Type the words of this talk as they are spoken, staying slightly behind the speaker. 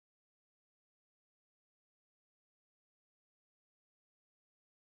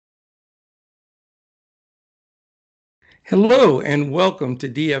Hello and welcome to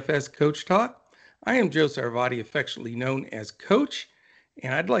DFS Coach Talk. I am Joe Sarvati, affectionately known as Coach,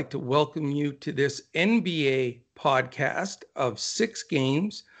 and I'd like to welcome you to this NBA podcast of 6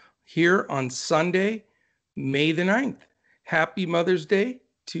 games here on Sunday, May the 9th. Happy Mother's Day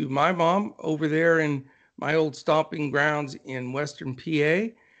to my mom over there in my old stomping grounds in Western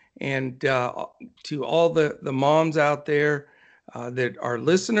PA, and to all the moms out there that are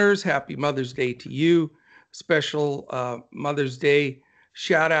listeners. Happy Mother's Day to you. Special Mother's Day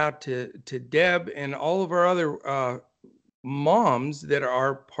shout out to Deb and all of our other moms that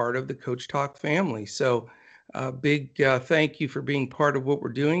are part of the Coach Talk family. So big thank you for being part of what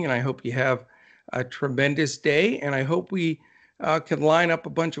we're doing, and I hope you have a tremendous day, and I hope we can line up a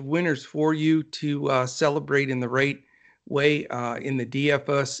bunch of winners for you to celebrate in the right way in the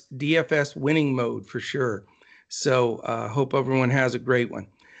DFS winning mode for sure. So hope everyone has a great one.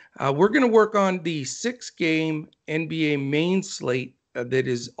 We're going to work on the 6-game NBA main slate that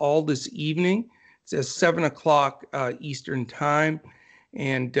is all this evening. It's at 7 o'clock Eastern time,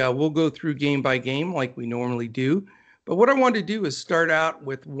 and we'll go through game by game like we normally do. But what I want to do is start out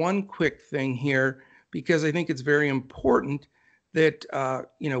with one quick thing here, because I think it's very important that,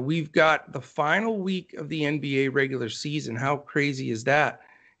 we've got the final week of the NBA regular season. How crazy is that?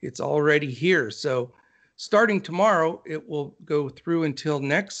 It's already here. So starting tomorrow, it will go through until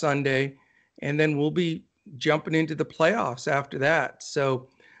next Sunday, and then we'll be jumping into the playoffs after that. So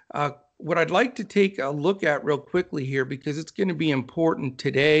what I'd like to take a look at real quickly here, because it's going to be important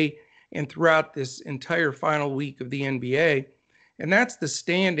today and throughout this entire final week of the NBA, and that's the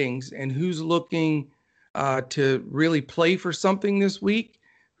standings and who's looking to really play for something this week,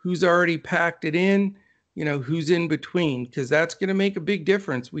 who's already packed it in, who's in between, because that's going to make a big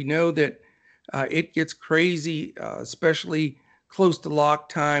difference. We know that it gets crazy, especially close to lock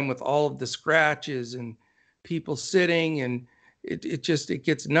time with all of the scratches and people sitting, and it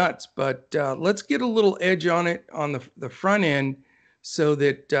gets nuts. But let's get a little edge on it on the front end, so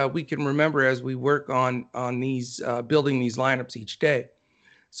that we can remember as we work on these building these lineups each day.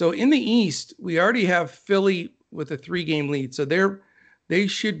 So in the East, we already have Philly with a 3-game lead, so they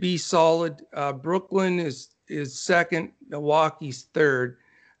should be solid. Brooklyn is second, Milwaukee's third.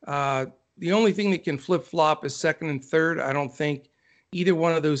 The only thing that can flip-flop is second and third. I don't think either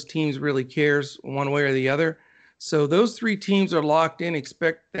one of those teams really cares one way or the other. So those 3 teams are locked in.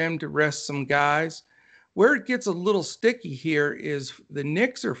 Expect them to rest some guys. Where it gets a little sticky here is the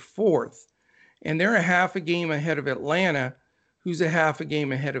Knicks are 4th, and they're a half a game ahead of Atlanta, who's a half a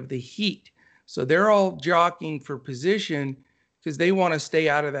game ahead of the Heat. So they're all jockeying for position because they want to stay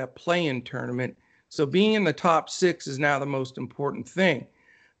out of that play-in tournament. So being in the top 6 is now the most important thing.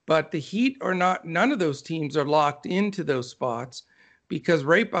 But the Heat are not, none of those teams are locked into those spots, because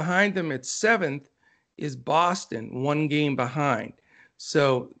right behind them at 7th is Boston, 1 game behind.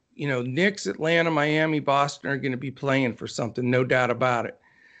 So, Knicks, Atlanta, Miami, Boston are going to be playing for something, no doubt about it.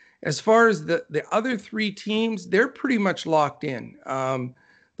 As far as the other 3 teams, they're pretty much locked in.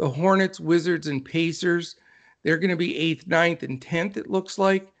 The Hornets, Wizards, and Pacers, they're going to be 8th, 9th, and 10th, it looks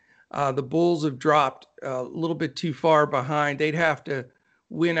like. The Bulls have dropped a little bit too far behind. They'd have to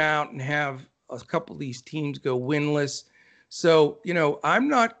win out and have a couple of these teams go winless. So, I'm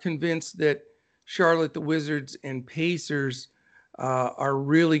not convinced that Charlotte, the Wizards, and Pacers are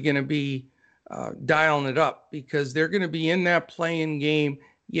really going to be dialing it up, because they're going to be in that play-in game.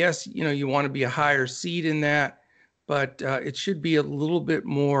 Yes, you want to be a higher seed in that, but it should be a little bit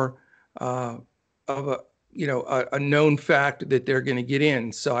more of a known fact that they're going to get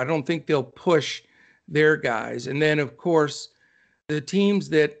in. So I don't think they'll push their guys. And then, of course, the teams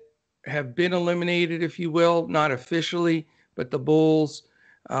that have been eliminated, if you will, not officially, but the Bulls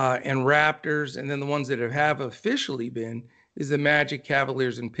and Raptors, and then the ones that have officially been, is the Magic,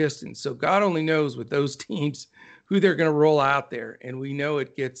 Cavaliers, and Pistons. So God only knows with those teams who they're going to roll out there, and we know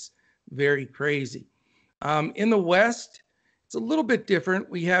it gets very crazy. In the West, it's a little bit different.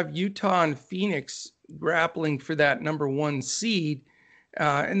 We have Utah and Phoenix grappling for that number 1 seed,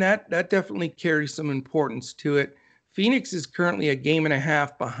 and that definitely carries some importance to it. Phoenix is currently a game and a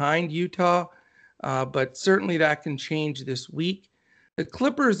half behind Utah, but certainly that can change this week. The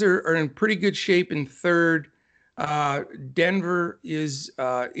Clippers are in pretty good shape in 3rd. Denver is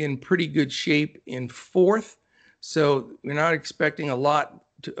in pretty good shape in 4th. So we're not expecting a lot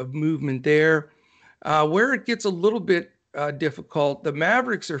of movement there. Where it gets a little bit difficult, the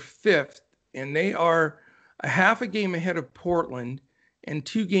Mavericks are 5th, and they are a half a game ahead of Portland and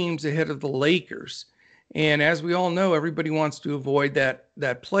 2 games ahead of the Lakers. And as we all know, everybody wants to avoid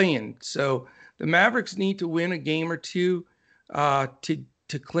that play-in. So the Mavericks need to win a game or 2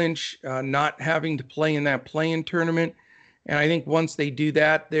 to clinch not having to play in that play-in tournament. And I think once they do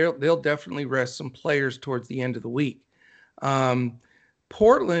that, they'll definitely rest some players towards the end of the week.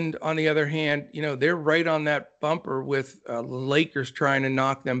 Portland, on the other hand, they're right on that bumper with the Lakers trying to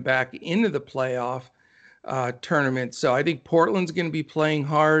knock them back into the playoff tournament. So I think Portland's going to be playing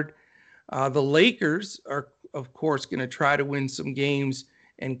hard. The Lakers are, of course, going to try to win some games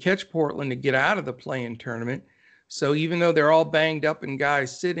and catch Portland to get out of the play-in tournament. So even though they're all banged up and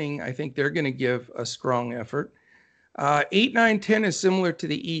guys sitting, I think they're going to give a strong effort. 8, 9, 10 is similar to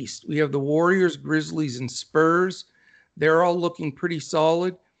the East. We have the Warriors, Grizzlies, and Spurs. They're all looking pretty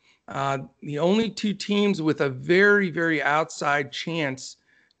solid. The only two teams with a very, very outside chance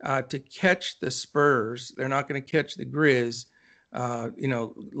to catch the Spurs, they're not going to catch the Grizz.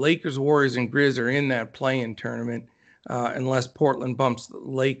 Lakers, Warriors, and Grizz are in that play-in tournament unless Portland bumps the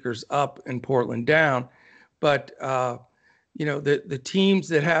Lakers up and Portland down. But, the teams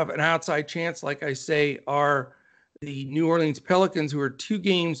that have an outside chance, like I say, are the New Orleans Pelicans, who are 2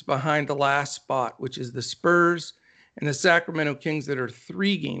 games behind the last spot, which is the Spurs, and the Sacramento Kings that are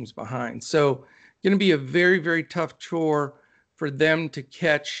 3 games behind. So going to be a very, very tough chore for them to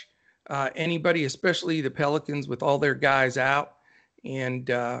catch anybody, especially the Pelicans with all their guys out. And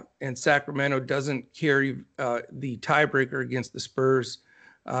Sacramento doesn't carry the tiebreaker against the Spurs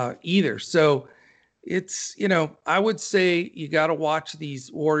either. So it's, I would say you got to watch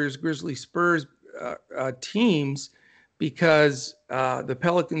these Warriors, Grizzlies, Spurs teams, because the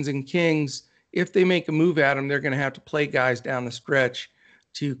Pelicans and Kings, if they make a move at them, they're going to have to play guys down the stretch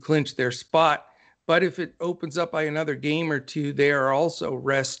to clinch their spot. But if it opens up by another game or two, they are also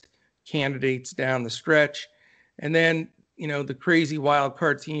rest candidates down the stretch. And then, the crazy wild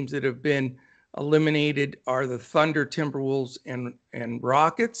card teams that have been eliminated are the Thunder, Timberwolves, and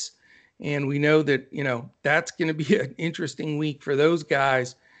Rockets. And we know that, that's going to be an interesting week for those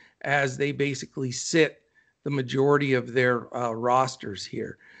guys as they basically sit the majority of their rosters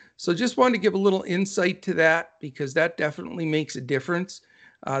here. So just wanted to give a little insight to that, because that definitely makes a difference.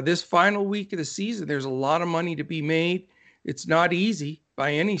 This final week of the season, there's a lot of money to be made. It's not easy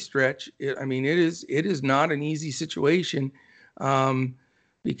by any stretch. It is not an easy situation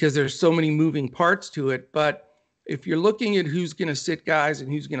because there's so many moving parts to it. But if you're looking at who's going to sit guys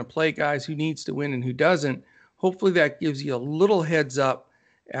and who's going to play guys, who needs to win and who doesn't, hopefully that gives you a little heads up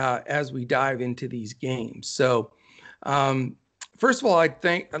as we dive into these games. So first of all,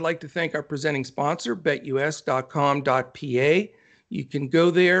 I'd like to thank our presenting sponsor, betus.com.pa. You can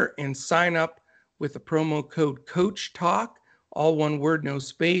go there and sign up with the promo code Coach Talk, all one word, no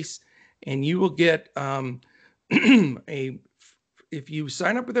space, and you will get if you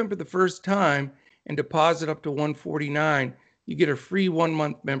sign up with them for the first time and deposit up to $149, you get a free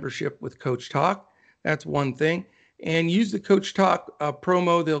 1-month membership with Coach Talk. That's one thing. And use the Coach Talk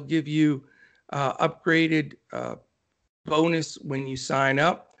promo. They'll give you upgraded bonus when you sign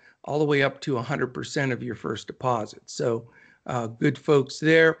up, all the way up to 100% of your first deposit. So good folks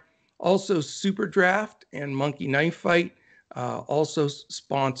there. Also, Super Draft and Monkey Knife Fight, also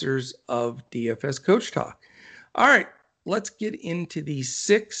sponsors of DFS Coach Talk. All right, let's get into these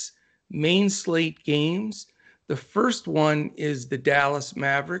 6 main slate games. The first one is the Dallas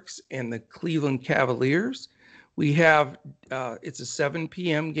Mavericks and the Cleveland Cavaliers. We have, it's a 7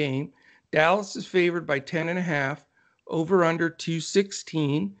 p.m. game. Dallas is favored by 10.5, over under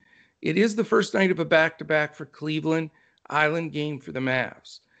 216. It is the first night of a back-to-back for Cleveland, island game for the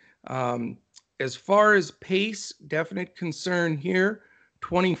Mavs. As far as pace, definite concern here,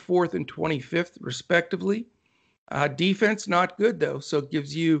 24th and 25th respectively. Defense, not good though, so it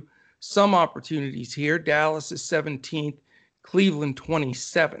gives you some opportunities here. Dallas is 17th, Cleveland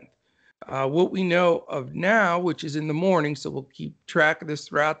 27th. What we know of now, which is in the morning, so we'll keep track of this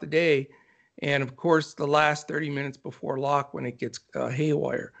throughout the day, and of course the last 30 minutes before lock when it gets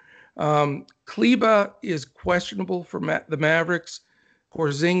haywire. Kleba is questionable for the Mavericks.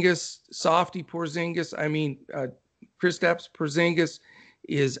 Porzingis, Kristaps Porzingis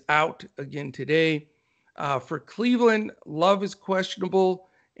is out again today. For Cleveland, Love is questionable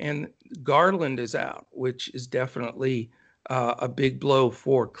and Garland is out, which is definitely a big blow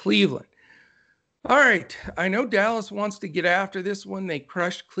for Cleveland. All right, I know Dallas wants to get after this one. They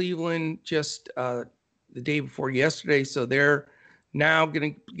crushed Cleveland just the day before yesterday, so they're now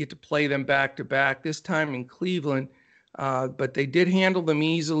going to get to play them back-to-back, this time in Cleveland. But they did handle them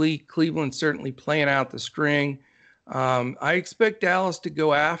easily. Cleveland certainly playing out the string. I expect Dallas to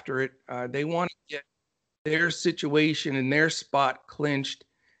go after it. They want to get their situation and their spot clinched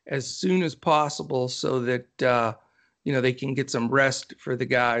as soon as possible so that they can get some rest for the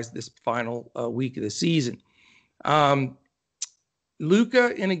guys this final week of the season.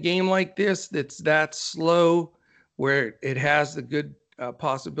 Luka in a game like this that's that slow where it has the good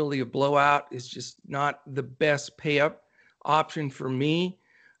possibility of blowout, is just not the best pay up option for me.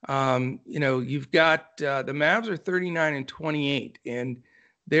 You've got the Mavs are 39-28, and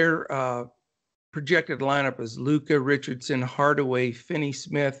their projected lineup is Luka, Richardson, Hardaway,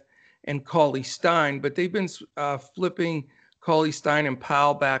 Finney-Smith, and Cauley-Stein, but they've been flipping Cauley-Stein and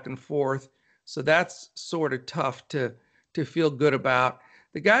Powell back and forth, so that's sort of tough to feel good about.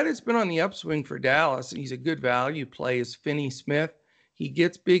 The guy that's been on the upswing for Dallas, and he's a good value play, is Finney-Smith. He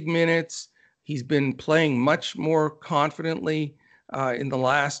gets big minutes. He's been playing much more confidently in the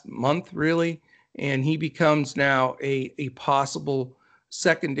last month, really, and he becomes now a possible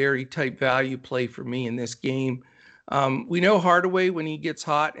secondary type value play for me in this game. We know Hardaway, when he gets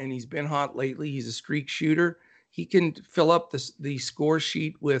hot, and he's been hot lately, he's a streak shooter. He can fill up the score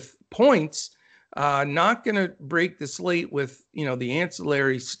sheet with points. Not going to break the slate with, the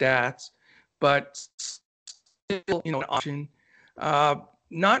ancillary stats, but still, an option.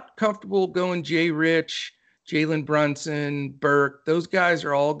 Not comfortable going Jay Rich, Jalen Brunson, Burke. Those guys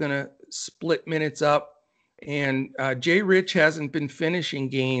are all going to split minutes up. And Jay Rich hasn't been finishing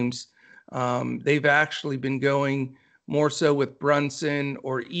games. They've actually been going more so with Brunson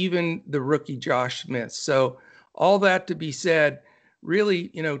or even the rookie Josh Smith. So all that to be said, really,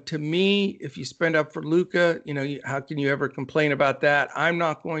 to me, if you spend up for Luka, how can you ever complain about that? I'm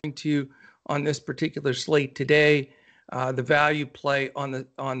not going to on this particular slate today. The value play on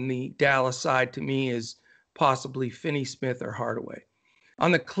the Dallas side to me is possibly Finney-Smith or Hardaway.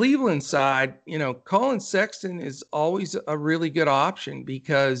 On the Cleveland side, Colin Sexton is always a really good option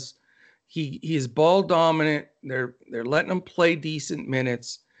because he is ball dominant. They're letting him play decent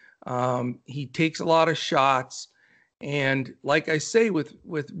minutes. He takes a lot of shots. And like I say, with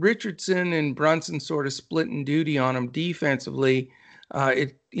Richardson and Brunson sort of splitting duty on him defensively,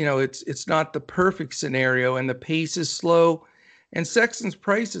 it's not the perfect scenario, and the pace is slow, and Sexton's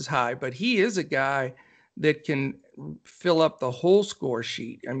price is high, but he is a guy that can fill up the whole score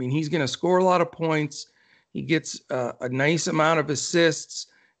sheet. I mean, he's going to score a lot of points. He gets a nice amount of assists.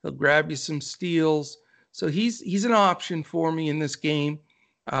 He'll grab you some steals. So he's an option for me in this game.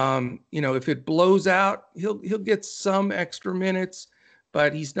 If it blows out, he'll get some extra minutes,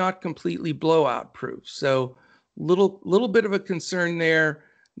 but he's not completely blowout proof. So little bit of a concern there.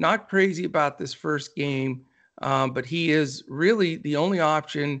 Not crazy about this first game, but he is really the only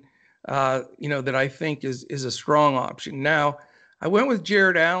option that I think is a strong option. Now, I went with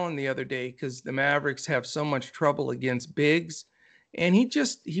Jared Allen the other day because the Mavericks have so much trouble against bigs, and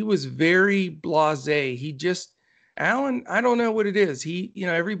he was very blasé. Allen, I don't know what it is.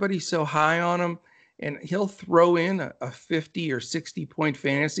 Everybody's so high on him, and he'll throw in a 50 or 60 point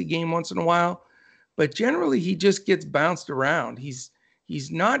fantasy game once in a while, but generally he just gets bounced around. He's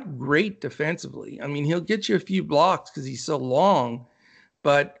not great defensively. I mean, he'll get you a few blocks because he's so long,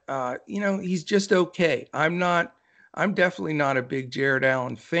 but he's just okay. I'm definitely not a big Jared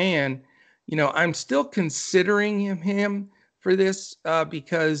Allen fan. I'm still considering him for this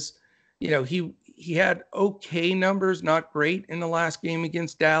because he had okay numbers, not great in the last game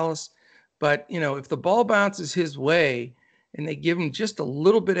against Dallas, but if the ball bounces his way and they give him just a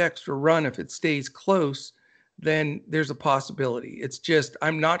little bit extra run, if it stays close, then there's a possibility. It's just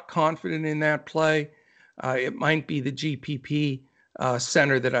I'm not confident in that play. It might be the GPP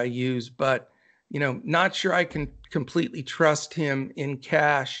center that I use, but not sure I can completely trust him in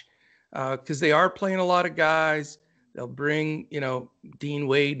cash because they are playing a lot of guys. They'll bring Dean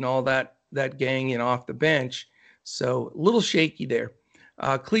Wade and all that gang in off the bench, so a little shaky there.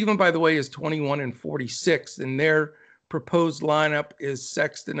 Cleveland, by the way, is 21-46, and their proposed lineup is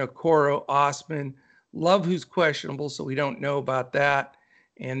Sexton, Okoro, Osman, Love, who's questionable, so we don't know about that,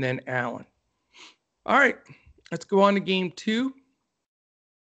 and then Allen. All right, let's go on to game 2.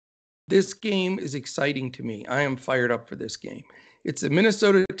 This game is exciting to me. I am fired up for this game. It's the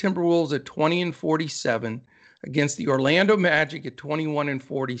Minnesota Timberwolves at 20-47 against the Orlando Magic at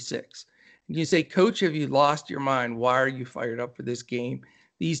 21-46. And you say, Coach, have you lost your mind? Why are you fired up for this game?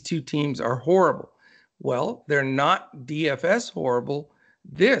 These two teams are horrible. Well, they're not DFS horrible.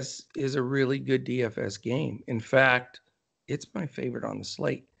 This is a really good DFS game. In fact, it's my favorite on the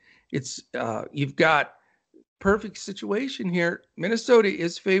slate. It's you've got perfect situation here. Minnesota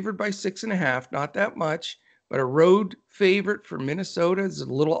is favored by 6.5, not that much, but a road favorite for Minnesota is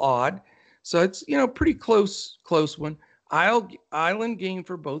a little odd. So it's, pretty close one. Island game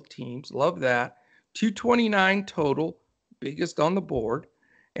for both teams. Love that. 229 total, biggest on the board.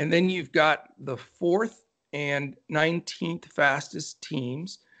 And then you've got the 4th and 19th fastest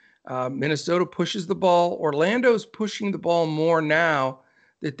teams. Minnesota pushes the ball. Orlando's pushing the ball more now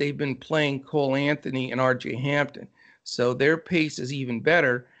that they've been playing Cole Anthony and RJ Hampton. So their pace is even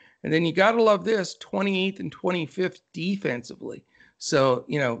better. And then you got to love this, 28th and 25th defensively. So,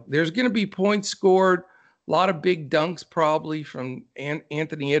 there's going to be points scored, a lot of big dunks probably from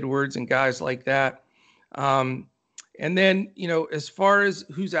Anthony Edwards and guys like that. And then, as far as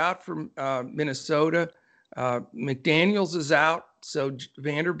who's out from Minnesota, McDaniels is out. So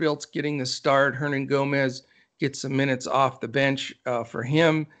Vanderbilt's getting the start. Hernan Gomez gets some minutes off the bench for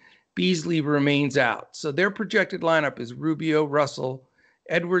him. Beasley remains out. So their projected lineup is Rubio, Russell,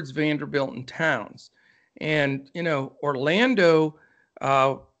 Edwards, Vanderbilt, and Towns. And, Orlando,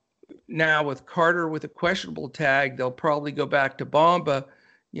 now with Carter with a questionable tag, they'll probably go back to Bamba.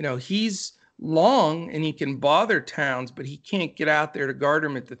 He's long and he can bother Towns, but he can't get out there to guard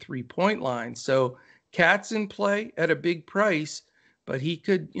him at the 3-point line. So Cat's in play at a big price, but he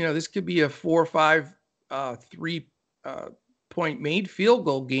could, this could be a 4 or 5 3-point made field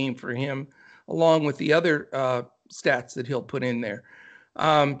goal game for him, along with the other stats that he'll put in there.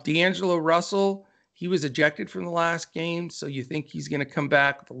 D'Angelo Russell, he was ejected from the last game, so you think he's going to come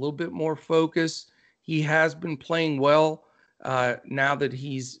back with a little bit more focus. He has been playing well now that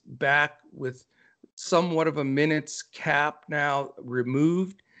he's back with somewhat of a minutes cap now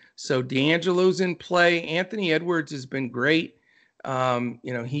removed. So D'Angelo's in play. Anthony Edwards has been great.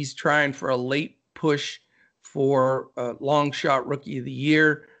 He's trying for a late push for a long shot rookie of the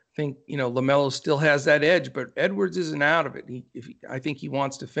year. I think, LaMelo still has that edge, but Edwards isn't out of it. I think he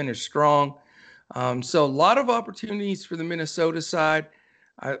wants to finish strong. So a lot of opportunities for the Minnesota side.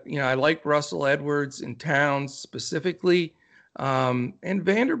 I like Russell, Edwards, and Towns specifically. And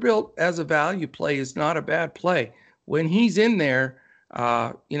Vanderbilt as a value play is not a bad play. When he's in there,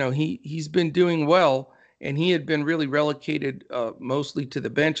 he's been doing well, and he had been really relegated mostly to the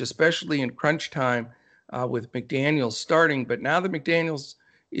bench, especially in crunch time with McDaniels starting. But now that McDaniels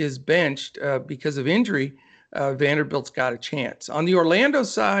is benched because of injury, Vanderbilt's got a chance. On the Orlando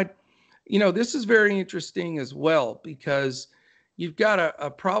side, this is very interesting as well because you've got a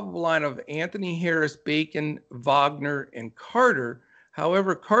probable line of Anthony Harris, Bacon, Wagner, and Carter.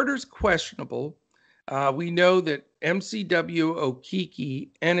 However, Carter's questionable. We know that MCW, Okeke,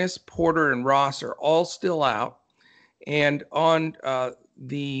 Ennis, Porter, and Ross are all still out. And on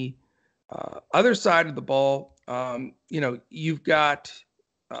the other side of the ball, you've got,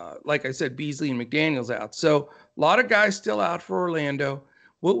 like I said, Beasley and McDaniels out. So a lot of guys still out for Orlando.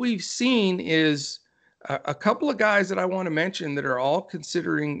 What we've seen is a couple of guys that I want to mention that are all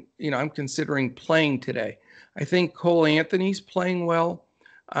considering, I'm considering playing today. I think Cole Anthony's playing well,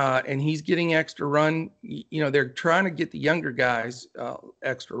 and he's getting extra run. They're trying to get the younger guys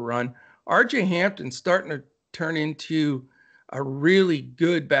extra run. RJ Hampton's starting to turn into a really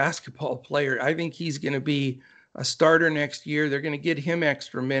good basketball player. I think he's going to be a starter next year. They're going to get him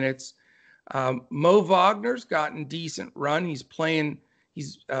extra minutes. Mo Wagner's gotten decent run. He's playing.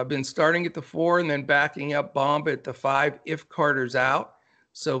 He's been starting at the 4 and then backing up Bamba at the 5 if Carter's out.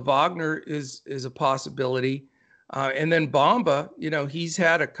 So Wagner is a possibility. And then Bamba, he's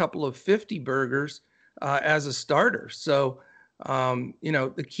had a couple of 50 burgers as a starter. So,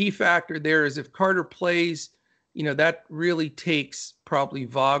 the key factor there is if Carter plays, that really takes probably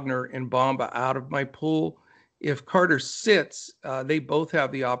Wagner and Bamba out of my pool. If Carter sits, they both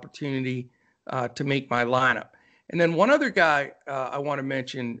have the opportunity to make my lineup. And then one other guy I want to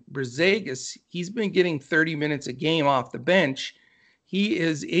mention, Brzezigis, he's been getting 30 minutes a game off the bench.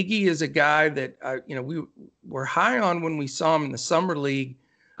 Iggy is a guy that, we were high on when we saw him in the Summer League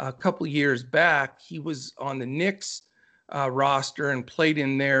a couple years back. He was on the Knicks roster and played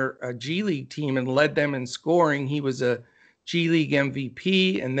in their G League team and led them in scoring. He was a G League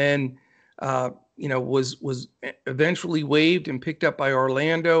MVP and then, was eventually waived and picked up by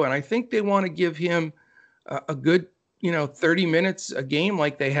Orlando. And I think they want to give him a good, 30 minutes a game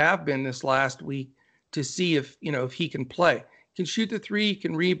like they have been this last week to see if he can play. He can shoot the 3, he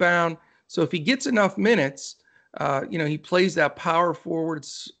can rebound. So if he gets enough minutes, he plays that power forward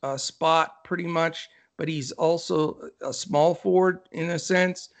spot pretty much, but he's also a small forward in a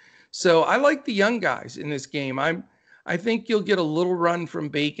sense. So I like the young guys in this game. I think you'll get a little run from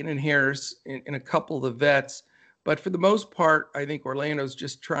Bacon and Harris and a couple of the vets. But for the most part, I think Orlando's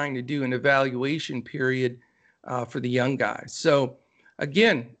just trying to do an evaluation period for the young guys. So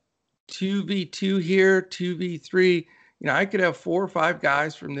again, 2v2 here, 2v3. I could have 4 or 5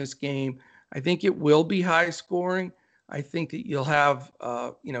 guys from this game. I think it will be high scoring. I think that you'll have,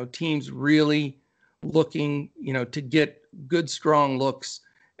 teams really looking, to get good, strong looks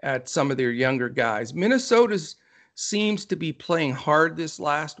at some of their younger guys. Minnesota's seems to be playing hard this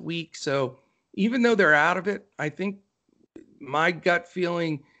last week. So even though they're out of it, I think my gut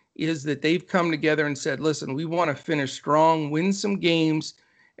feeling is that they've come together and said, listen, we want to finish strong, win some games,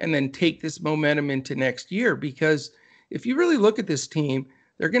 and then take this momentum into next year. Because if you really look at this team,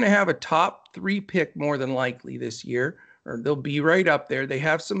 they're going to have a top 3 pick more than likely this year, or they'll be right up there. They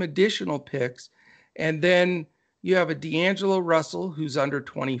have some additional picks. And then you have a D'Angelo Russell, who's under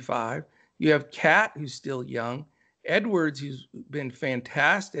 25. You have Cat, who's still young. Edwards, who's been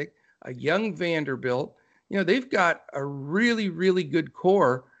fantastic. A young Vanderbilt. They've got a really, really good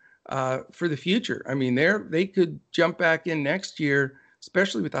core for the future. I mean, they could jump back in next year,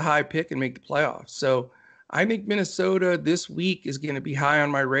 especially with the high pick, and make the playoffs. So I think Minnesota this week is going to be high on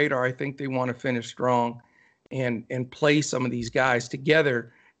my radar. I think they want to finish strong and play some of these guys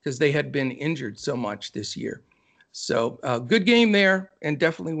together because they had been injured so much this year. So good game there, and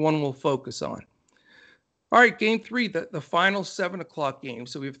definitely one we'll focus on. All right, game 3, the final 7 o'clock game.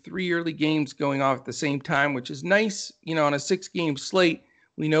 So we have 3 early games going off at the same time, which is nice. On a 6-game slate,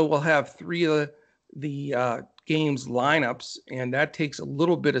 we know we'll have 3 of the games lineups, and that takes a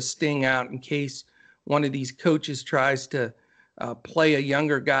little bit of sting out in case one of these coaches tries to play a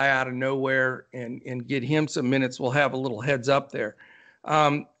younger guy out of nowhere and get him some minutes. We'll have a little heads up there.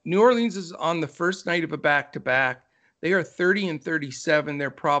 New Orleans is on the first night of a back-to-back. They are 30-37. Their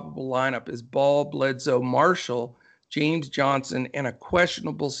probable lineup is Ball, Bledsoe, Marshall, James Johnson, and a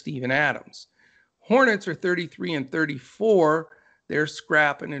questionable Steven Adams. Hornets are 33-34. They're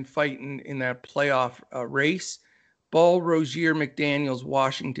scrapping and fighting in that playoff race. Ball, Rozier, McDaniels,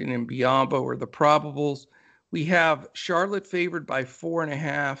 Washington, and Biyombo are the probables. We have Charlotte favored by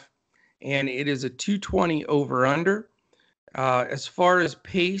 4.5, and it is a 220 over/under. As far as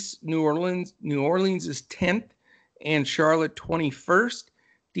pace, New Orleans is 10th. And Charlotte 21st.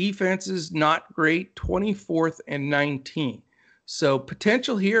 Defense is not great, 24th and 19th. So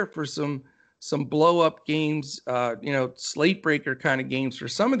potential here for some blow-up games, slate breaker kind of games for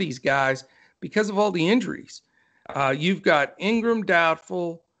some of these guys because of all the injuries. You've got Ingram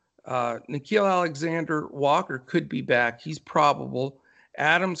doubtful, Nickeil Alexander-Walker could be back. He's probable.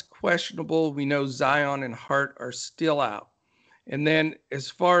 Adams questionable. We know Zion and Hart are still out. And then as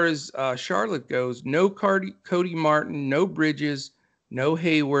far as Charlotte goes, no Cody Martin, no Bridges, no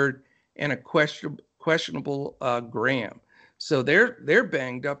Hayward, and a questionable Graham. So they're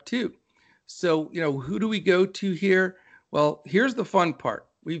banged up too. So, who do we go to here? Well, here's the fun part.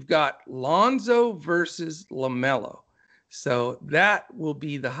 We've got Lonzo versus LaMelo. So that will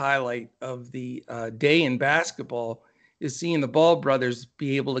be the highlight of the day in basketball, is seeing the Ball brothers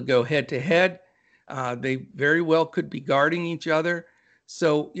be able to go head-to-head. They very well could be guarding each other.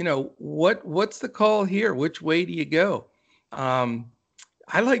 So, what's the call here? Which way do you go?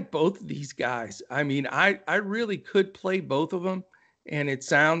 I like both of these guys. I mean, I really could play both of them. And it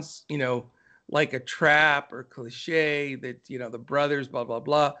sounds, like a trap or cliche that, the brothers, blah, blah,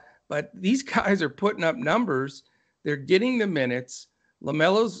 blah. But these guys are putting up numbers. They're getting the minutes.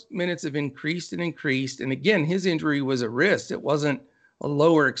 LaMelo's minutes have increased and increased. And again, his injury was a wrist. It wasn't a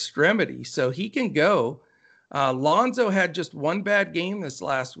lower extremity, so he can go. Lonzo had just one bad game this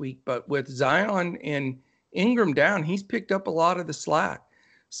last week, but with Zion and Ingram down, he's picked up a lot of the slack.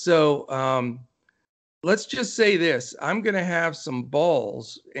 So let's just say this. I'm going to have some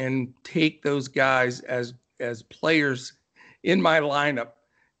balls and take those guys as players in my lineup,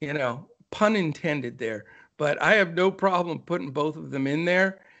 pun intended there. But I have no problem putting both of them in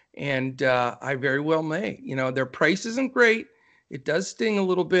there, and I very well may. Their price isn't great. It does sting a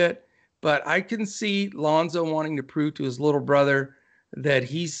little bit, but I can see Lonzo wanting to prove to his little brother that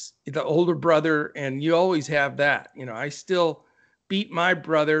he's the older brother, and you always have that. I still beat my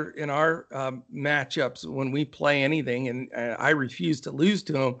brother in our matchups when we play anything, and I refuse to lose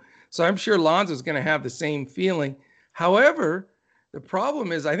to him. So I'm sure Lonzo's going to have the same feeling. However, the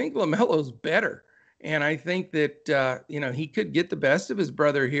problem is I think LaMelo's better, and I think that he could get the best of his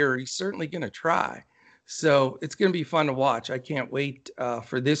brother here. He's certainly going to try. So it's going to be fun to watch. I can't wait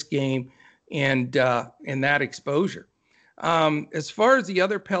for this game and that exposure. As far as the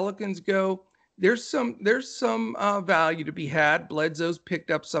other Pelicans go, there's some value to be had. Bledsoe's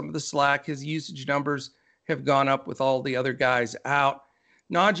picked up some of the slack. His usage numbers have gone up with all the other guys out.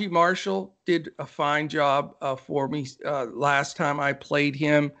 Najee Marshall did a fine job for me last time I played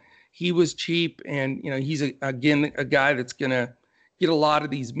him. He was cheap, and he's again a guy that's going to get a lot of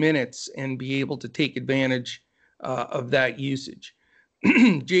these minutes and be able to take advantage of that usage.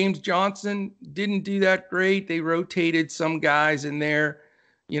 James Johnson didn't do that great. They rotated some guys in there.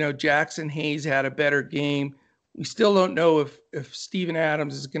 Jackson Hayes had a better game. We still don't know if Steven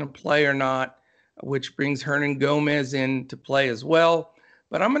Adams is going to play or not, which brings Hernan Gomez in to play as well.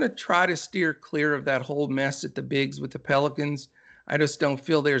 but I'm going to try to steer clear of that whole mess at the bigs with the Pelicans. I just don't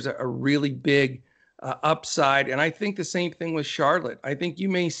feel there's a really big upside. And I think the same thing with Charlotte. I think you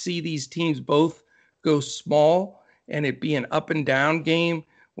may see these teams both go small and it be an up and down game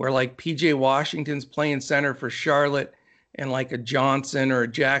where like PJ Washington's playing center for Charlotte and like a Johnson or a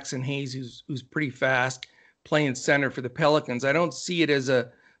Jackson Hayes who's pretty fast playing center for the Pelicans. I don't see it as a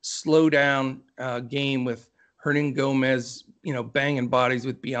slow down game with Hernan Gomez, banging bodies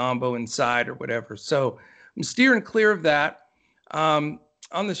with Biyombo inside or whatever. So I'm steering clear of that.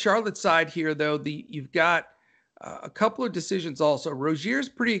 On the Charlotte side here, though, you've got a couple of decisions also. Rozier's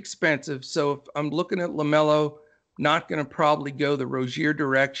pretty expensive, so if I'm looking at LaMelo, not going to probably go the Rozier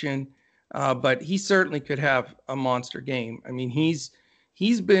direction, but he certainly could have a monster game. I mean,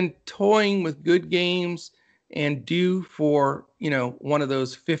 he's been toying with good games and due for, one of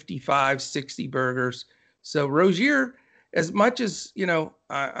those 55, 60 burgers. So Rozier, as much as,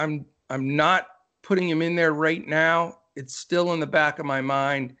 I'm not putting him in there right now, it's still in the back of my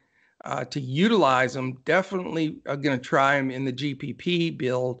mind to utilize him. Definitely going to try him in the GPP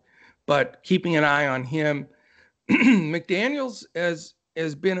build, but keeping an eye on him. McDaniels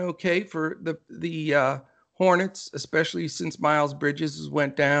has been okay for the Hornets, especially since Miles Bridges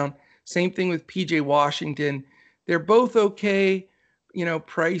went down. Same thing with PJ Washington. They're both okay.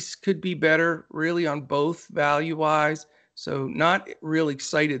 Price could be better really on both value-wise. So not real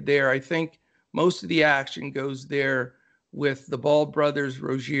excited there. I think most of the action goes there with the Ball brothers,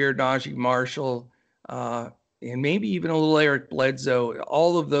 Rozier, Najee Marshall, and maybe even a little Eric Bledsoe.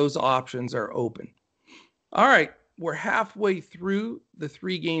 All of those options are open. All right, we're halfway through the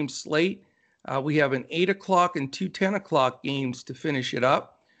 3-game slate. We have an 8 o'clock and 2 10 o'clock games to finish it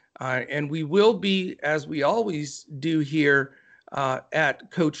up. And we will be, as we always do here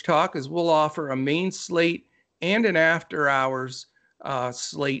at Coach Talk, is we'll offer a main slate and an after hours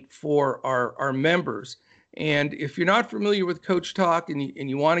slate for our members. And if you're not familiar with Coach Talk and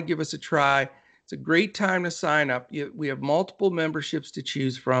you want to give us a try, it's a great time to sign up. We have multiple memberships to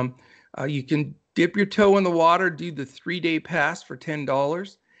choose from. You can dip your toe in the water, do the 3-day pass for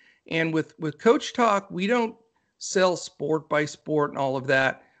 $10. And with Coach Talk, we don't sell sport by sport and all of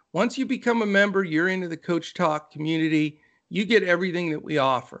that. Once you become a member, you're into the Coach Talk community. You get everything that we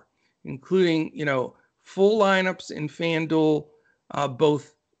offer, including, full lineups in Fanduel,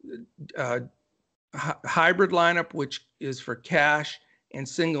 both hybrid lineup, which is for cash and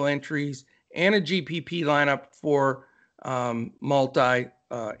single entries, and a GPP lineup for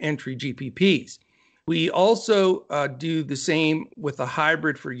multi-entry GPPs. We also do the same with a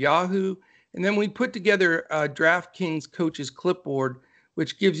hybrid for Yahoo. And then we put together Draftkings Coach's Clipboard,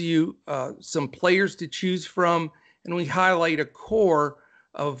 which gives you some players to choose from. And we highlight a core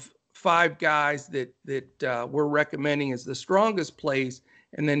of 5 guys that we're recommending as the strongest plays,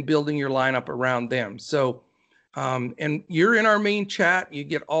 and then building your lineup around them. So, and you're in our main chat. You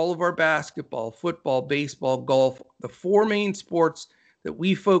get all of our basketball, football, baseball, golf, the 4 main sports that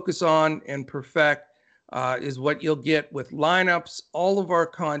we focus on and perfect is what you'll get with lineups, all of our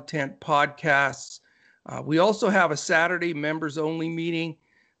content, podcasts. We also have a Saturday members only meeting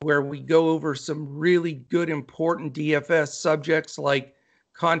where we go over some really good, important DFS subjects like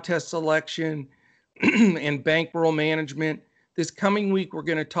contest selection and bankroll management. This coming week, we're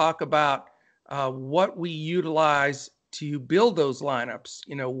going to talk about what we utilize to build those lineups.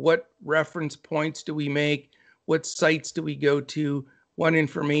 What reference points do we make? What sites do we go to? What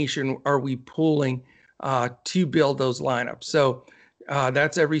information are we pulling to build those lineups? So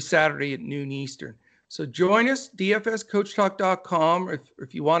that's every Saturday at noon Eastern. So join us, dfscoachtalk.com.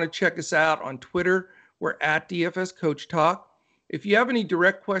 If you want to check us out on Twitter, we're at DFS Coach Talk. If you have any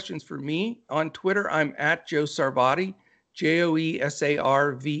direct questions for me on Twitter, I'm at Joe Sarvadi,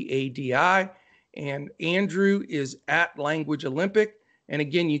 JoeSarvadi, and Andrew is at Language Olympic. And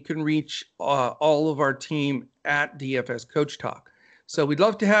again, you can reach all of our team at DFS Coach Talk. So we'd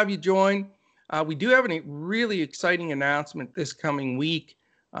love to have you join. We do have a really exciting announcement this coming week.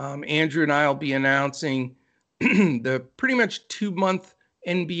 Andrew and I will be announcing the pretty much 2-month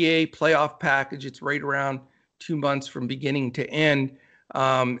NBA playoff package. It's right around 2 months from beginning to end.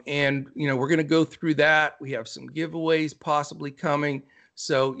 And, we're going to go through that. We have some giveaways possibly coming.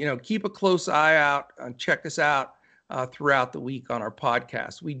 So, keep a close eye out and check us out throughout the week on our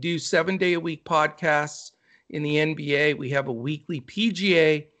podcast. We do 7-day-a-week podcasts in the NBA. We have a weekly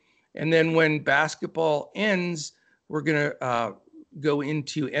PGA. And then when basketball ends, we're going to go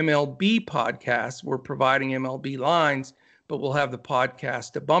into MLB podcasts. We're providing MLB lines, but we'll have the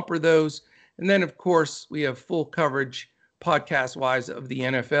podcast to bumper those. And then, of course, we have full coverage podcast-wise of the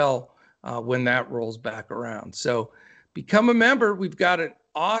NFL when that rolls back around. So become a member. We've got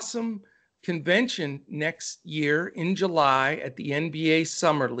awesome convention next year in July at the NBA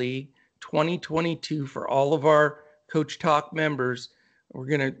Summer League 2022 for all of our Coach Talk members. We're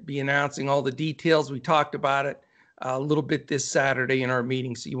going to be announcing all the details. We talked about it a little bit this Saturday in our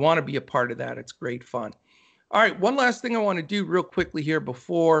meeting, so you want to be a part of that. It's great fun. All right, one last thing I want to do real quickly here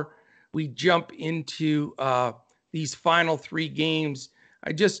before we jump into these final 3 games.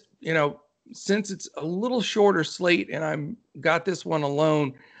 I just, since it's a little shorter slate and I'm got this one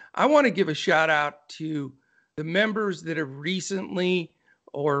alone, I want to give a shout out to the members that have recently,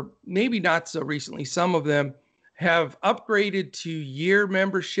 or maybe not so recently, some of them have upgraded to year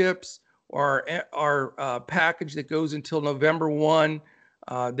memberships or our package that goes until November 1.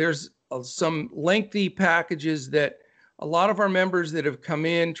 There's some lengthy packages that a lot of our members that have come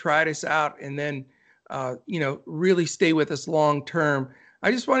in, tried us out, and then, really stay with us long term.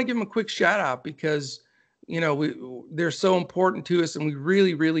 I just want to give them a quick shout out because, they're so important to us, and we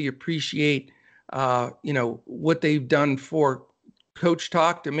really, really appreciate, what they've done for Coach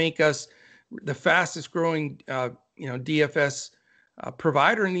Talk to make us the fastest growing, DFS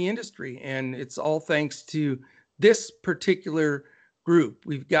provider in the industry. And it's all thanks to this particular group.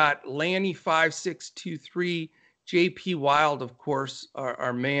 We've got Lanny 5623, JP Wild, of course,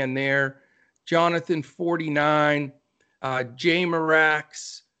 our man there, Jonathan 49, Jay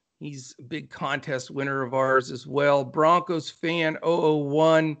Marax, he's a big contest winner of ours as well, Broncos fan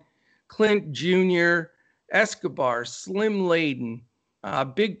 001, Clint Jr., Escobar, Slim Layden,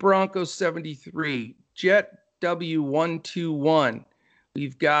 Big Broncos 73, Jet W121.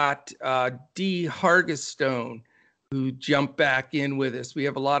 We've got D Hargestone, who jumped back in with us. We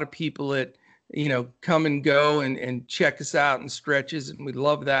have a lot of people that, come and go and check us out in stretches, and we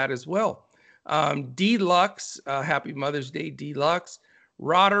love that as well. Deluxe, happy Mother's Day, Deluxe.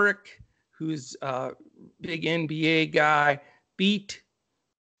 Roderick, who's a big NBA guy. Beat,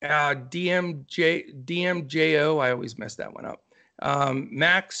 DMJO, I always mess that one up.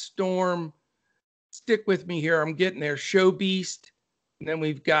 Max Storm, stick with me here, I'm getting there. Show Beast. And then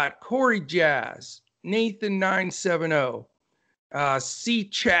we've got Corey Jazz, Nathan 970, C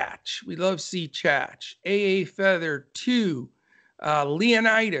Chatch. We love C Chatch. AA Feather 2,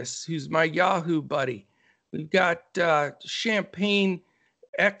 Leonidas, who's my Yahoo buddy. We've got Champagne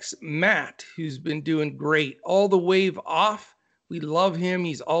X Matt, who's been doing great. All the Wave Off. We love him.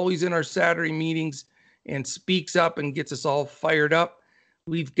 He's always in our Saturday meetings and speaks up and gets us all fired up.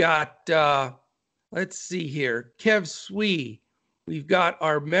 We've got, let's see here, Kev Swee. We've got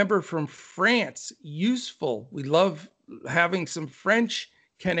our member from France, Useful. We love having some French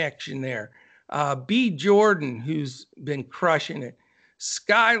connection there. B. Jordan, who's been crushing it.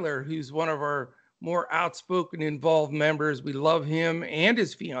 Skylar, who's one of our more outspoken, involved members. We love him and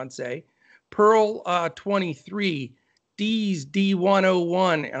his fiance. Pearl 23, D's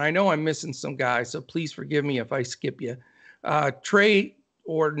D101. And I know I'm missing some guys, so please forgive me if I skip you. Trey,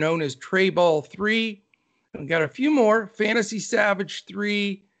 or known as Trey Ball 3. We got a few more. Fantasy Savage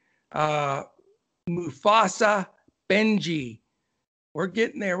 3, Mufasa, Benji. We're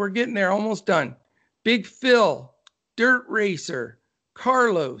getting there, almost done. Big Phil, Dirt Racer,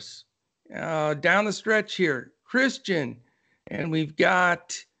 Carlos, down the stretch here, Christian, and we've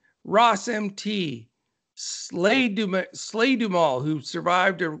got Ross MT, Slay Dumal, who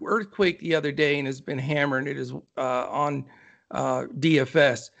survived an earthquake the other day and has been hammering it on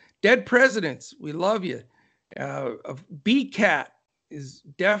DFS. Dead Presidents, we love you. B-Cat is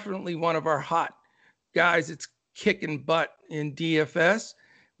definitely one of our hot guys. It's kicking butt in DFS.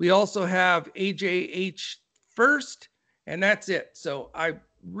 We also have AJH First, and that's it. So I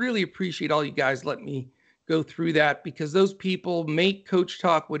really appreciate all you guys letting me go through that, because those people make Coach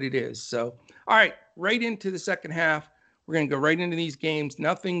Talk what it is. So, all right, right into the second half. We're going to go right into these games.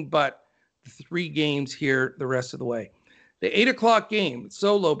 Nothing but the 3 games here the rest of the way. The 8 o'clock game,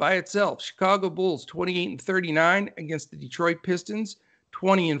 solo by itself, Chicago Bulls 28-39 against the Detroit Pistons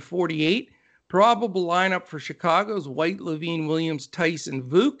 20-48. Probable lineup for Chicago's White, Levine, Williams, Tyson,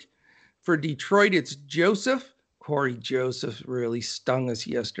 Vuk. For Detroit, it's Joseph. Corey Joseph really stung us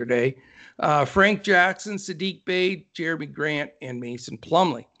yesterday. Frank Jackson, Sadiq Bey, Jeremy Grant, and Mason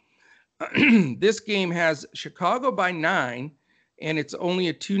Plumlee. This game has Chicago by 9, and it's only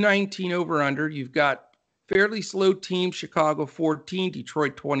a 219 over-under. You've got fairly slow teams, Chicago 14,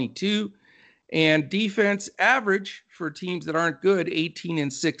 Detroit 22, and defense average for teams that aren't good,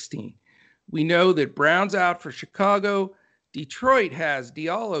 18-16. We know that Brown's out for Chicago. Detroit has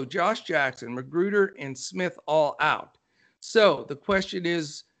Diallo, Josh Jackson, Magruder, and Smith all out. So the question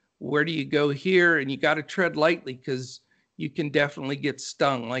is, where do you go here? And you got to tread lightly, because you can definitely get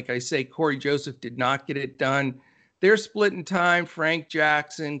stung. Like I say, Corey Joseph did not get it done. they're splitting time. Frank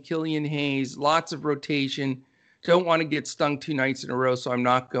Jackson, Killian Hayes, lots of rotation. Don't want to get stung 2 nights in a row, so I'm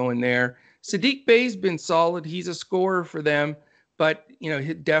not going there. Sadiq Bey's been solid. He's a scorer for them, but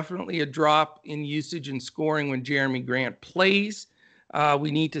definitely a drop in usage and scoring when Jeremy Grant plays. We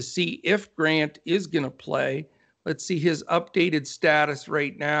need to see if Grant is going to play. Let's see, his updated status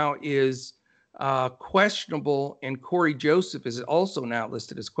right now is questionable, and Corey Joseph is also now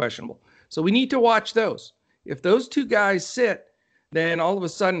listed as questionable. So we need to watch those. If those 2 guys sit, then all of a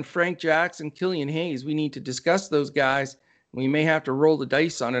sudden Frank Jackson, Killian Hayes, we need to discuss those guys. We may have to roll the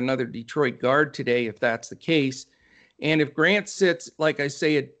dice on another Detroit guard today if that's the case. And if Grant sits, like I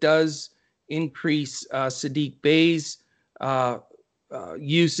say, it does increase Sadiq Bey's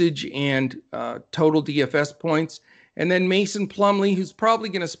usage and total DFS points. And then Mason Plumlee, who's probably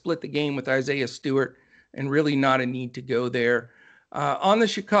going to split the game with Isaiah Stewart, and really not a need to go there. On the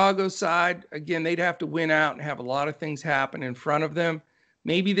Chicago side, again, they'd have to win out and have a lot of things happen in front of them.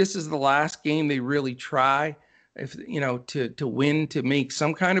 Maybe this is the last game they really try, if to win, to make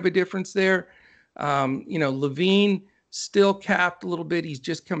some kind of a difference there. Levine still capped a little bit. He's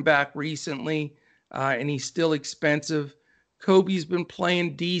just come back recently, and he's still expensive. Kobe's been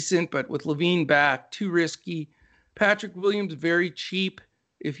playing decent, but with Levine back, too risky. Patrick Williams, very cheap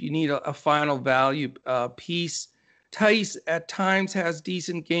if you need a final value piece. Tice at times has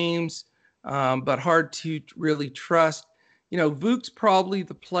decent games, but hard to really trust. Vuk's probably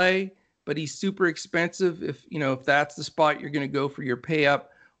the play, but he's super expensive. If that's the spot you're going to go for your pay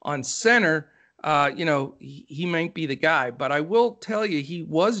up on center, he might be the guy. But I will tell you, he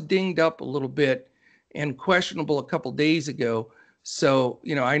was dinged up a little bit and questionable a couple days ago. So,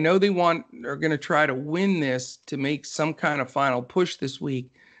 I know are going to try to win this to make some kind of final push this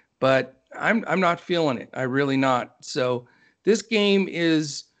week, but I'm not feeling it. I really not. So this game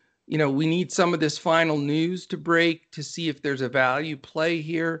is, we need some of this final news to break to see if there's a value play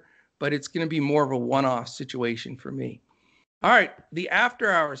here, but it's going to be more of a one-off situation for me. All right, the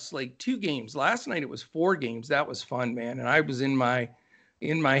after-hours slate, 2 games. Last night it was 4 games. That was fun, man. And I was in my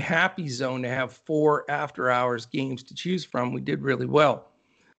happy zone to have 4 after-hours games to choose from. We did really well.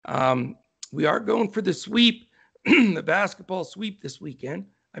 We are going for the sweep, the basketball sweep this weekend.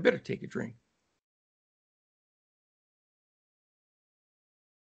 I better take a drink.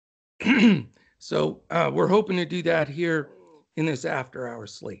 So we're hoping to do that here in this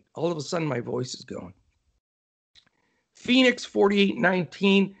after-hours slate. All of a sudden, my voice is going. Phoenix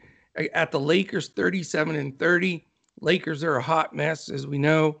 48-19 at the Lakers 37-30. Lakers are a hot mess, as we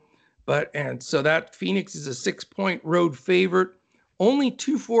know, and so that Phoenix is a 6-point road favorite. Only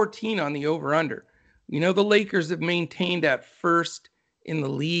 214 on the over/under. The Lakers have maintained at first in the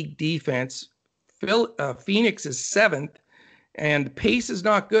league defense. Phoenix is 7th, and the pace is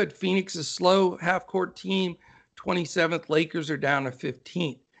not good. Phoenix is slow, half-court team, 27th. Lakers are down to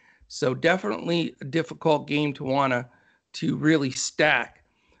 15th. So definitely a difficult game to really stack.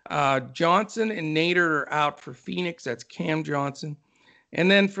 Johnson and Nader are out for Phoenix. That's Cam Johnson.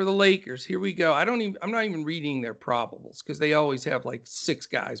 And then for the Lakers, here we go. I'm not even reading their probables because they always have like 6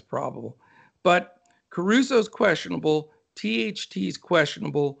 guys probable. But Caruso's questionable. THT's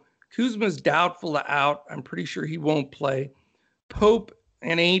questionable. Kuzma's doubtful to out. I'm pretty sure he won't play. Pope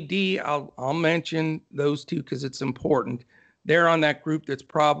and AD, I'll mention those 2 because it's important. They're on that group that's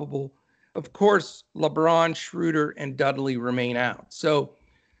probable. Of course, LeBron, Schroeder, and Dudley remain out. So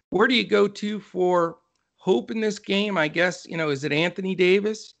where do you go to for hope in this game? I guess, is it Anthony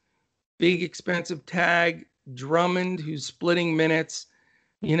Davis? Big expensive tag. Drummond, who's splitting minutes.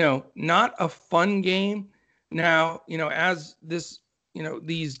 Not a fun game. Now, as this,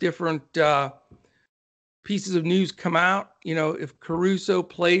 these different pieces of news come out, if Caruso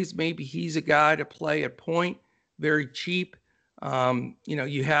plays, maybe he's a guy to play at point, very cheap.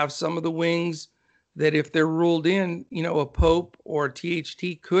 You have some of the wings that if they're ruled in, a Pope or a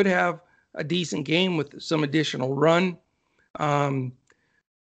THT could have a decent game with some additional run. I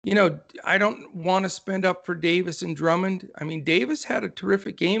don't want to spend up for Davis and Drummond. I mean, Davis had a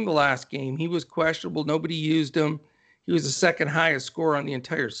terrific game the last game. He was questionable. Nobody used him. He was the 2nd highest scorer on the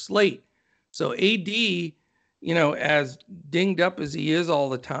entire slate. So AD, as dinged up as he is all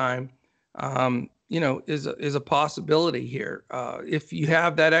the time, is a possibility here. If you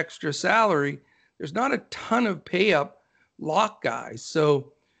have that extra salary, there's not a ton of pay up lock guys.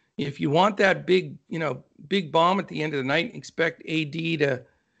 So if you want that big bomb at the end of the night, expect AD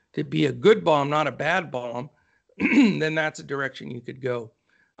to be a good bomb, not a bad bomb, then that's a direction you could go.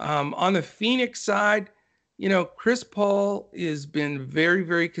 On the Phoenix side, Chris Paul has been very,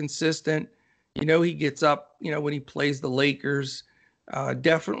 very consistent. He gets up, when he plays the Lakers.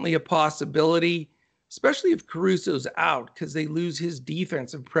 Definitely a possibility. especially if Caruso's out, because they lose his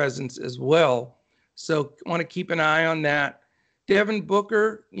defensive presence as well. So want to keep an eye on that. Devin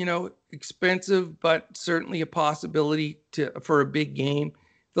Booker, expensive, but certainly a possibility for a big game.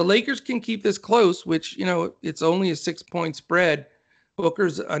 The Lakers can keep this close, which, it's only a 6-point spread.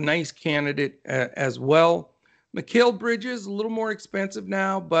 Booker's a nice candidate as well. Mikal Bridges, a little more expensive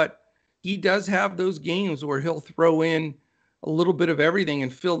now, but he does have those games where he'll throw in a little bit of everything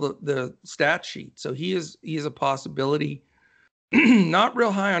and fill the stat sheet. So he is a possibility. Not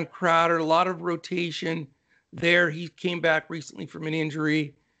real high on Crowder, a lot of rotation there. He came back recently from an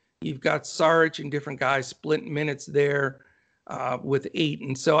injury. You've got Saric and different guys splitting minutes there with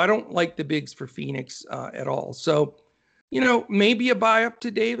Ayton. So I don't like the bigs for Phoenix at all. So, maybe a buy up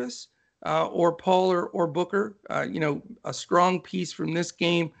to Davis or Paul or Booker. A strong piece from this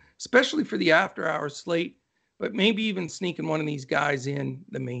game, especially for the after-hour slate, but maybe even sneaking one of these guys in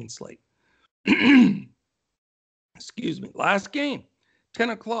the main slate. Excuse me. Last game,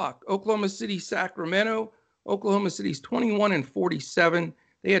 10 o'clock, Oklahoma City, Sacramento. Oklahoma City's 21-47.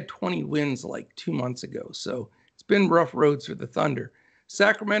 They had 20 wins like 2 months ago. So it's been rough roads for the Thunder.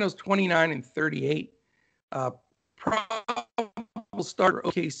 Sacramento's 29-38. Probable starter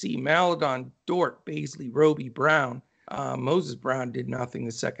OKC, Maladon, Dort, Baisley, Roby, Brown. Moses Brown did nothing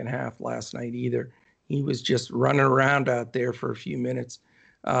the second half last night either. He was just running around out there for a few minutes,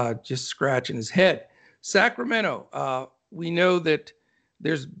 just scratching his head. Sacramento, we know that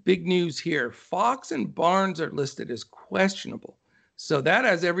there's big news here. Fox and Barnes are listed as questionable. So that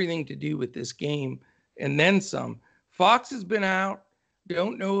has everything to do with this game and then some. Fox has been out.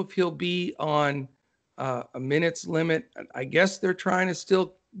 Don't know if he'll be on a minutes limit. I guess they're trying to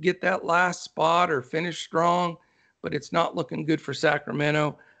still get that last spot or finish strong, but it's not looking good for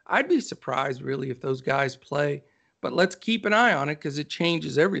Sacramento. I'd be surprised really if those guys play, but let's keep an eye on it because it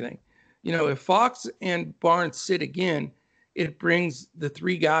changes everything. If Fox and Barnes sit again, it brings the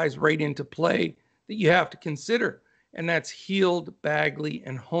three guys right into play that you have to consider, and that's Hield, Bagley,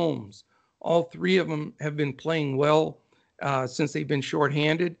 and Holmes. All three of them have been playing well since they've been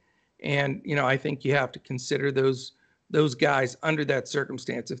shorthanded, and I think you have to consider those guys under that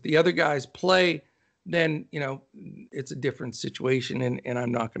circumstance. If the other guys play, then it's a different situation, and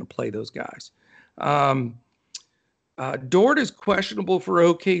I'm not going to play those guys. Dort is questionable for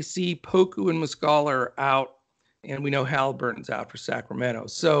OKC. Poku and Muscala are out, and we know Halliburton's out for Sacramento.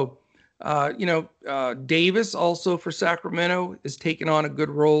 So, Davis also for Sacramento is taking on a good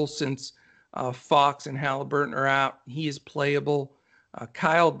role since Fox and Halliburton are out. He is playable.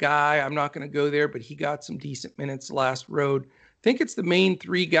 Kyle Guy, I'm not going to go there, but he got some decent minutes last road. I think it's the main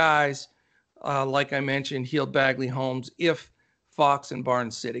three guys, like I mentioned, Hield, Bagley, Holmes, if Fox and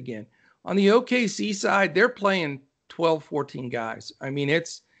Barnes sit again. On the OKC side, they're playing 12, 14 guys. I mean,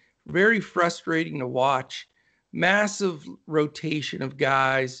 it's very frustrating to watch. Massive rotation of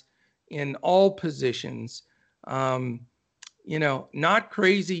guys in all positions. Not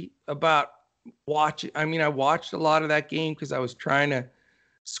crazy about watching. I mean, I watched a lot of that game because I was trying to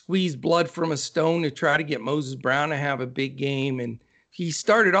squeeze blood from a stone to try to get Moses Brown to have a big game. And he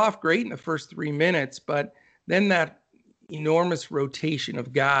started off great in the first 3 minutes, but then that enormous rotation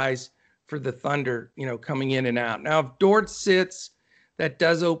of guys for the Thunder, coming in and out. Now, if Dort sits, that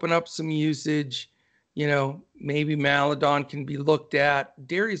does open up some usage. Maybe Maladon can be looked at.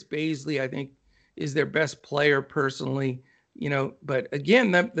 Darius Baisley, I think, is their best player personally. But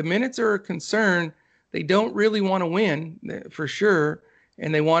again, the minutes are a concern. They don't really want to win for sure,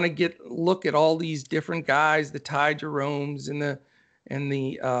 and they want to look at all these different guys, the Ty Jeromes and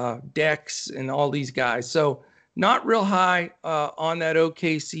the Dex and all these guys. So not real high on that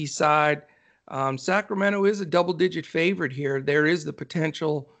OKC side. Sacramento is a double-digit favorite here. There is the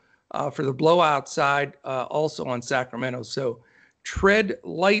potential for the blowout side also on Sacramento. So tread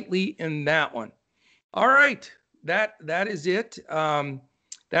lightly in that one. All right, that is it.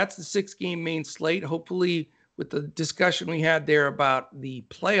 That's the 6-game main slate. Hopefully, with the discussion we had there about the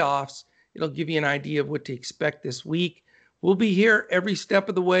playoffs, it'll give you an idea of what to expect this week. We'll be here every step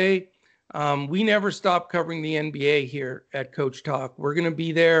of the way. We never stop covering the NBA here at Coach Talk. We're going to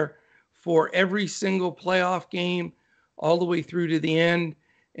be there for every single playoff game all the way through to the end.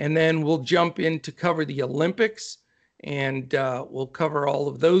 And then we'll jump in to cover the Olympics, and we'll cover all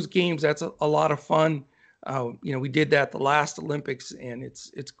of those games. That's a lot of fun. We did that the last Olympics, and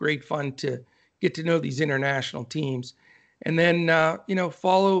it's great fun to get to know these international teams. And then,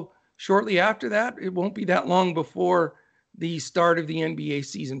 follow shortly after that. It won't be that long before the start of the NBA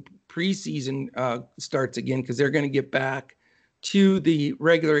season, preseason starts again, because they're going to get back to the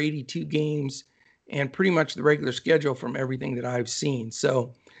regular 82 games and pretty much the regular schedule from everything that I've seen.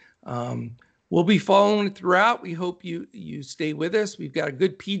 So We'll be following it throughout. We hope you stay with us. We've got a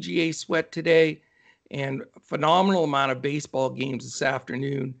good PGA sweat today and a phenomenal amount of baseball games this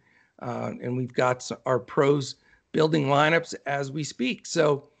afternoon. And we've got our pros building lineups as we speak.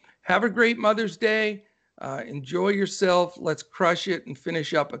 So have a great Mother's Day. Enjoy yourself. Let's crush it and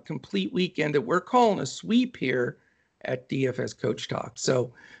finish up a complete weekend that we're calling a sweep here at DFS Coach Talk.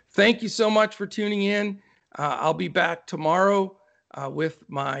 So thank you so much for tuning in. I'll be back tomorrow with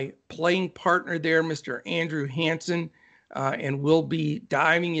my playing partner there, Mr. Andrew Hansen, and we'll be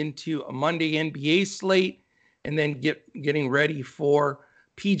diving into a Monday NBA slate and then getting ready for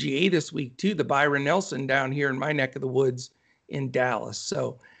PGA this week too, the Byron Nelson down here in my neck of the woods in Dallas.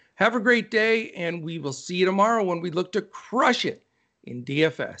 So have a great day, and we will see you tomorrow when we look to crush it in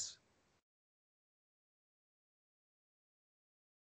DFS.